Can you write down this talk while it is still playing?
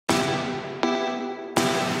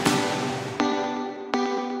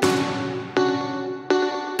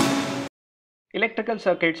Electrical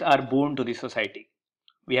circuits are boon to the society.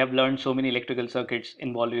 We have learned so many electrical circuits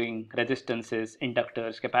involving resistances,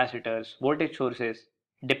 inductors, capacitors, voltage sources,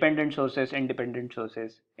 dependent sources, independent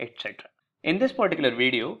sources, etc. In this particular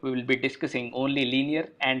video, we will be discussing only linear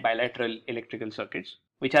and bilateral electrical circuits,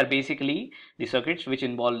 which are basically the circuits which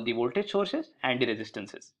involve the voltage sources and the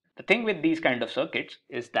resistances. The thing with these kind of circuits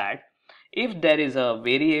is that if there is a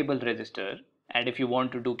variable resistor, and if you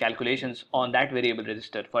want to do calculations on that variable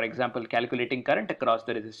resistor, for example, calculating current across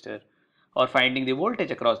the resistor or finding the voltage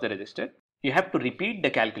across the resistor, you have to repeat the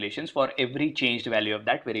calculations for every changed value of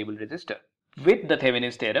that variable resistor. With the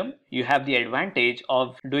Thevenin's theorem, you have the advantage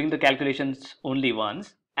of doing the calculations only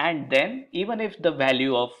once, and then even if the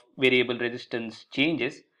value of variable resistance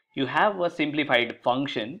changes, you have a simplified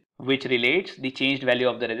function which relates the changed value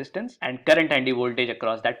of the resistance and current and the voltage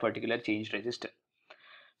across that particular changed resistor.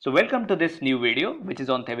 So welcome to this new video which is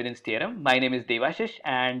on Thevenin's theorem. My name is Devashish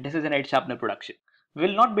and this is an Ed Sharpener production. We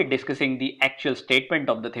will not be discussing the actual statement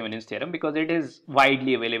of the Thevenin's theorem because it is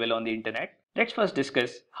widely available on the internet. Let's first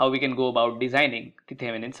discuss how we can go about designing the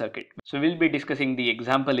Thevenin circuit. So we'll be discussing the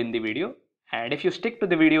example in the video, and if you stick to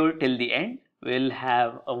the video till the end, we'll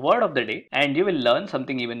have a word of the day and you will learn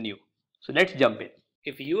something even new. So let's jump in.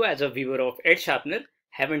 If you as a viewer of Ed Sharpener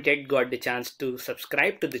haven't yet got the chance to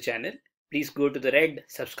subscribe to the channel, please go to the red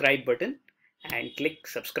subscribe button and click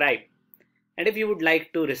subscribe. And if you would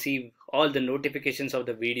like to receive all the notifications of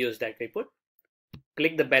the videos that we put,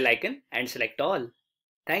 click the bell icon and select all.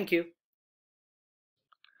 Thank you.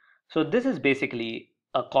 So this is basically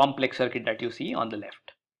a complex circuit that you see on the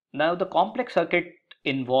left. Now the complex circuit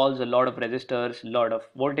involves a lot of resistors, a lot of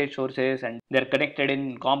voltage sources, and they're connected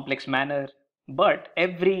in complex manner. But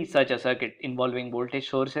every such a circuit involving voltage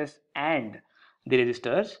sources and the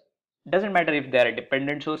resistors, doesn't matter if they are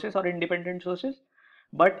dependent sources or independent sources,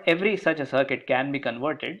 but every such a circuit can be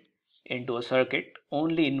converted into a circuit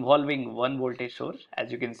only involving one voltage source,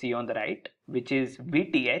 as you can see on the right, which is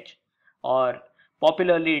Vth, or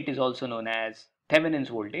popularly it is also known as Thevenin's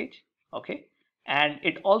voltage. Okay, and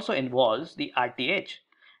it also involves the Rth,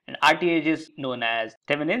 and Rth is known as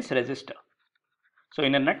Thevenin's resistor. So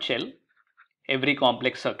in a nutshell, every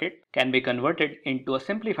complex circuit can be converted into a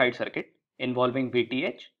simplified circuit involving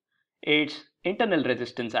Vth, its internal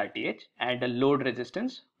resistance Rth, and a load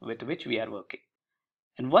resistance with which we are working.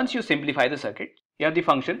 And once you simplify the circuit, you have the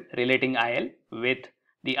function relating IL with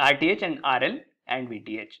the Rth and RL and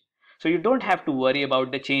Vth. So you don't have to worry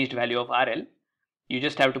about the changed value of RL. You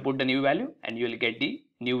just have to put the new value and you will get the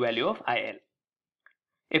new value of IL.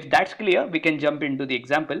 If that's clear, we can jump into the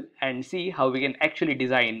example and see how we can actually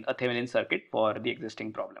design a Thevenin circuit for the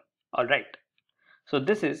existing problem. Alright, so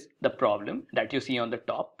this is the problem that you see on the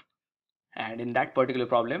top, and in that particular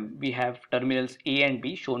problem we have terminals A and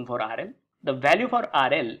B shown for RL. The value for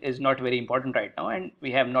RL is not very important right now, and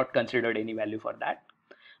we have not considered any value for that,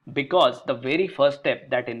 because the very first step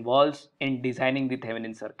that involves in designing the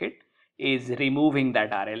Thevenin circuit is removing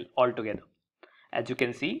that RL altogether, as you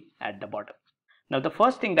can see at the bottom. Now the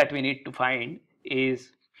first thing that we need to find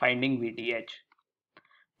is finding Vth.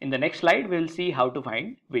 In the next slide we will see how to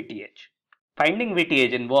find Vth. Finding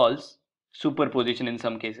Vth involves superposition in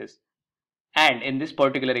some cases, and in this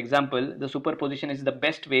particular example the superposition is the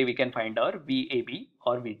best way we can find our VAB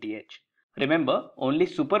or Vth. Remember, only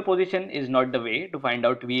superposition is not the way to find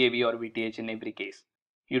out VAB or Vth in every case.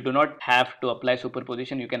 You do not have to apply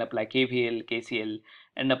superposition. You can apply KVL, KCL,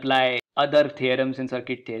 and apply other theorems in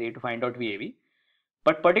circuit theory to find out VAB.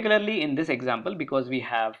 But particularly in this example, because we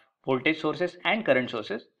have voltage sources and current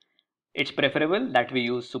sources, it's preferable that we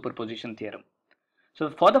use superposition theorem. So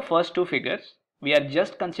for the first two figures, we are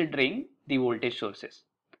just considering the voltage sources,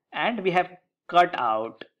 and we have cut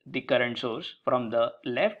out the current source from the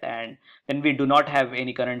left, and then we do not have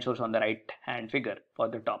any current source on the right hand figure for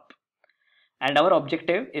the top. And our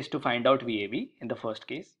objective is to find out VAB in the first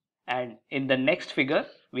case, and in the next figure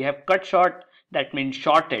we have cut short, that means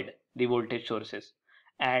shorted the voltage sources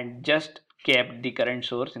and just kept the current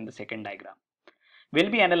source in the second diagram.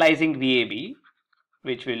 We'll be analyzing VAB,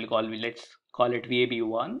 which let's call it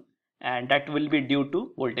VAB1, and that will be due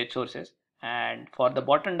to voltage sources. And for the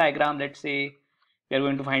bottom diagram, let's say we are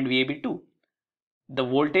going to find VAB2, the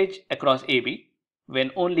voltage across AB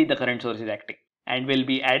when only the current source is acting, and we'll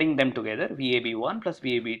be adding them together, VAB1 plus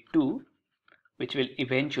VAB2, which will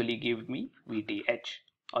eventually give me Vth.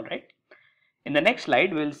 Alright, in the next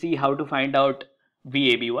slide we'll see how to find out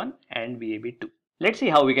VAB1 and VAB2. Let's see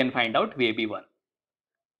how we can find out VAB1.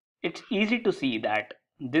 It's easy to see that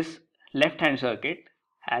this left hand circuit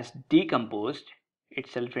has decomposed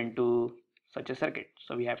itself into such a circuit.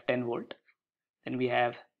 So we have 10 volt, then we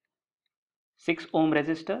have 6 ohm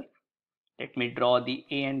resistor, Let me draw the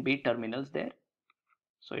A and B terminals there.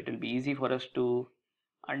 So it will be easy for us to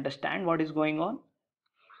understand what is going on.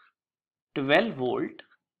 12 volt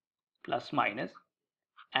plus minus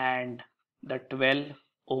and the 12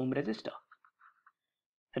 ohm resistor.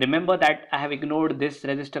 Remember that I have ignored this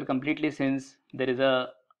resistor completely since there is a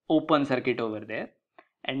open circuit over there,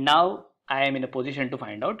 and now I am in a position to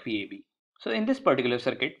find out VAB. So in this particular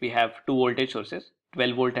circuit we have two voltage sources,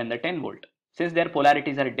 12 volt and the 10 volt. Since their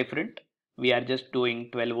polarities are different, we are just doing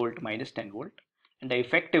 12 volt minus 10 volt, and the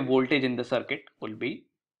effective voltage in the circuit will be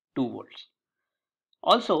 2 volts.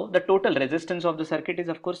 Also, the total resistance of the circuit is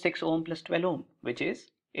of course 6 ohm plus 12 ohm, which is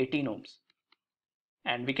 18 ohms.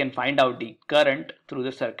 And we can find out the current through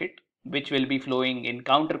the circuit, which will be flowing in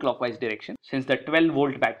counterclockwise direction. Since the 12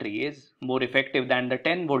 volt battery is more effective than the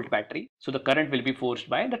 10 volt battery, so the current will be forced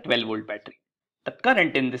by the 12 volt battery. The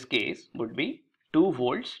current in this case would be 2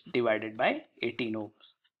 volts divided by 18 ohms,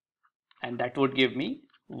 and that would give me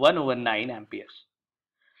 1 over 9 amperes.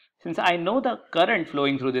 Since I know the current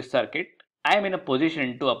flowing through this circuit, I am in a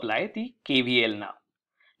position to apply the KVL now.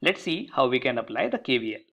 Let's see how we can apply the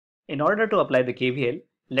KVL. In order to apply the KVL,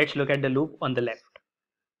 let's look at the loop on the left.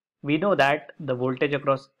 We know that the voltage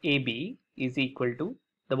across AB is equal to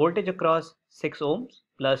the voltage across 6 ohms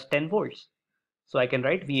plus 10 volts. So I can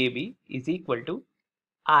write VAB is equal to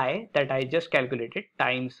I that I just calculated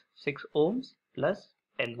times 6 ohms plus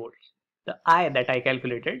 10 volts. The I that I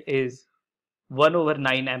calculated is 1 over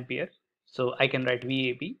 9 ampere. So I can write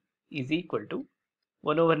VAB is equal to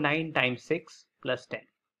 1 over 9 times 6 plus 10,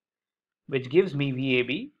 which gives me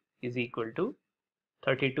VAB is equal to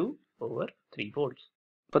 32 over 3 volts.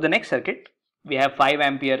 For the next circuit, we have 5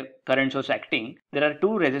 ampere current source acting. There are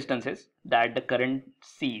two resistances that the current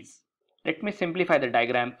sees. Let me simplify the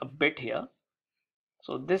diagram a bit here.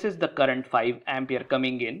 So this is the current 5 ampere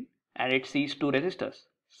coming in, and it sees two resistors,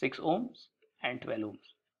 6 ohms and 12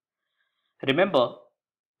 ohms. Remember,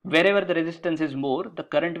 wherever the resistance is more, the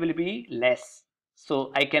current will be less.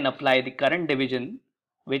 So I can apply the current division,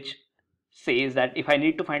 which says that if I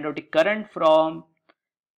need to find out the current through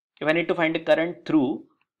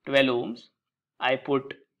 12 ohms, I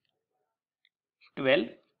put 12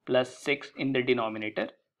 plus 6 in the denominator,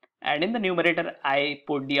 and in the numerator I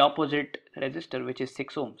put the opposite resistor, which is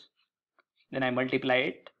 6 ohms. Then I multiply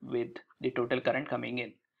it with the total current coming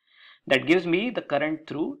in. That gives me the current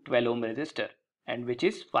through 12 ohm resistor, and which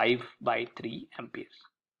is 5 by 3 amperes.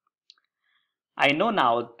 I know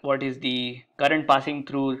now what is the current passing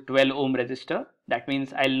through 12 ohm resistor. That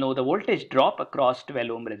means I'll know the voltage drop across 12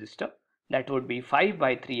 ohm resistor. That would be 5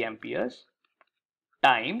 by 3 amperes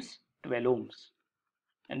times 12 ohms,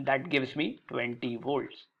 and that gives me 20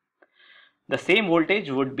 volts. The same voltage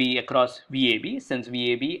would be across VAB, since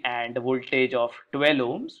VAB and the voltage of 12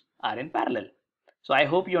 ohms are in parallel. So I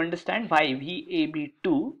hope you understand why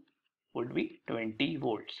VAB2 would be 20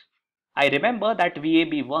 volts. I remember that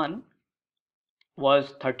VAB1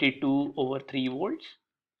 was 32 over 3 volts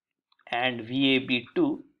and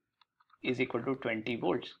VAB2 is equal to 20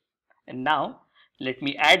 volts. And now let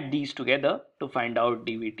me add these together to find out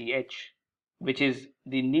dVTH, which is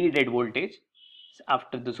the needed voltage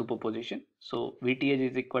after the superposition. So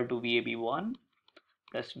VTH is equal to VAB1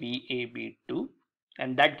 plus VAB2,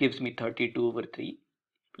 and that gives me 32 over 3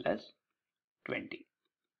 plus 20,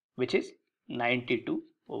 which is 92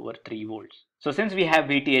 over 3 volts. So since we have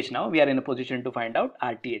VTH now, we are in a position to find out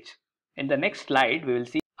RTH. In the next slide, we will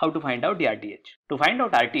see how to find out the RTH. To find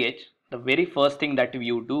out RTH, the very first thing that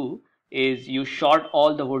you do is you short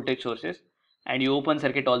all the voltage sources and you open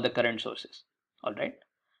circuit all the current sources. Alright.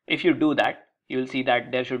 If you do that, you will see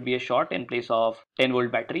that there should be a short in place of 10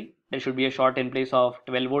 volt battery, there should be a short in place of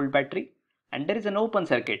 12 volt battery, and there is an open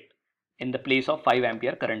circuit in the place of 5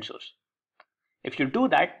 ampere current source. If you do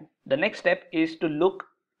that, the next step is to look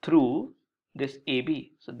through this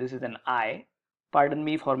AB. So this is an eye. Pardon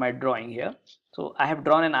me for my drawing here. So I have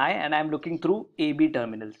drawn an eye and I am looking through AB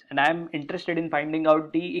terminals, and I am interested in finding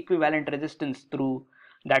out the equivalent resistance through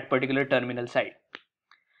that particular terminal side.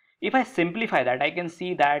 If I simplify that, I can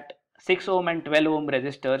see that 6 ohm and 12 ohm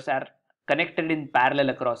resistors are connected in parallel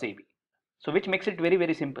across AB. So which makes it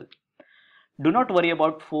very simple. Do not worry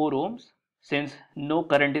about 4 ohms since no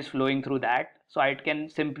current is flowing through that. So I can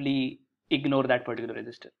simply ignore that particular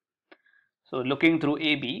resistor. So looking through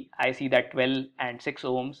AB, I see that 12 and 6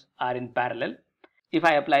 ohms are in parallel. If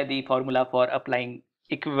I apply the formula for applying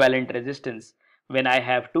equivalent resistance when I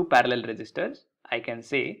have two parallel resistors, I can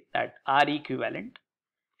say that R equivalent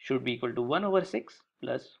should be equal to 1 over 6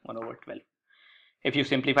 plus 1 over 12. If you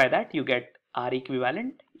simplify that, you get R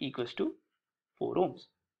equivalent equals to 4 ohms.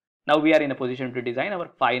 Now we are in a position to design our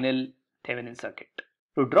final Thevenin circuit.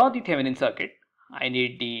 To draw the Thevenin circuit, I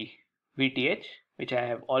need the Vth, which I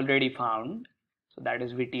have already found. So that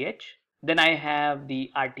is Vth. Then I have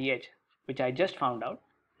the Rth, which I just found out.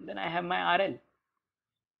 Then I have my RL.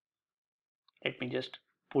 Let me just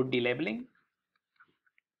put the labeling.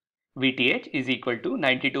 Vth is equal to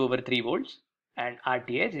 92 over 3 volts and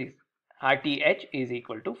Rth is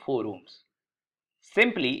equal to 4 ohms.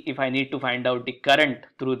 Simply, if I need to find out the current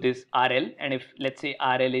through this RL, and if let's say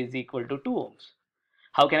RL is equal to 2 ohms,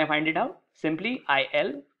 how can I find it out? Simply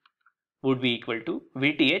IL would be equal to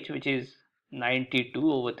Vth, which is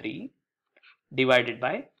 92 over 3 divided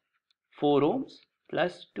by 4 ohms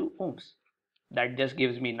plus 2 ohms. That just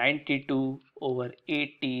gives me 92 over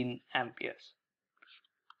 18 amperes.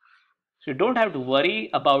 So you don't have to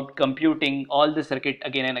worry about computing all the circuit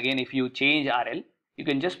again and again. If you change RL, you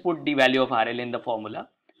can just put the value of RL in the formula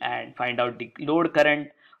and find out the load current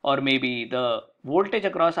or maybe the voltage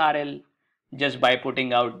across RL just by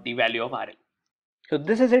putting out the value of RL. So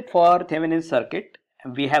this is it for Thevenin circuit.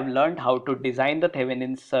 We have learned how to design the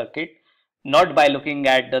Thevenin circuit not by looking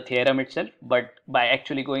at the theorem itself, but by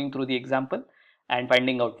actually going through the example and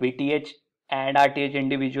finding out Vth and Rth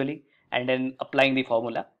individually and then applying the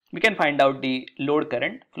formula. We can find out the load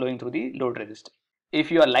current flowing through the load resistor.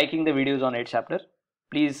 If you are liking the videos on Ed Sharpener,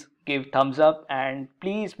 please give thumbs up and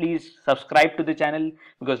please subscribe to the channel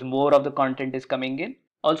because more of the content is coming in.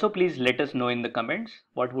 Also, please let us know in the comments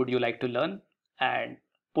what would you like to learn and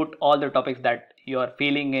put all the topics that you are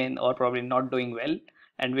failing in or probably not doing well,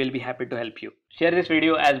 and we'll be happy to help you. Share this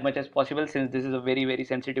video as much as possible since this is a very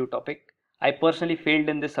sensitive topic. I personally failed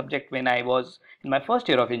in this subject when I was in my first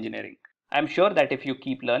year of engineering. I'm sure that if you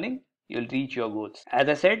keep learning, you'll reach your goals. As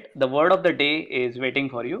I said, the word of the day is waiting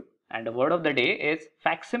for you, and the word of the day is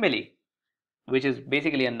facsimile, which is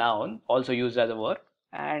basically a noun, also used as a verb,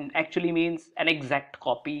 and actually means an exact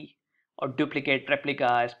copy or duplicate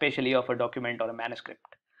replica, especially of a document or a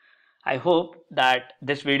manuscript. I hope that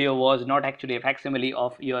this video was not actually a facsimile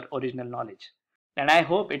of your original knowledge. And I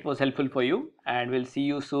hope it was helpful for you, and we'll see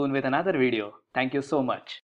you soon with another video. Thank you so much.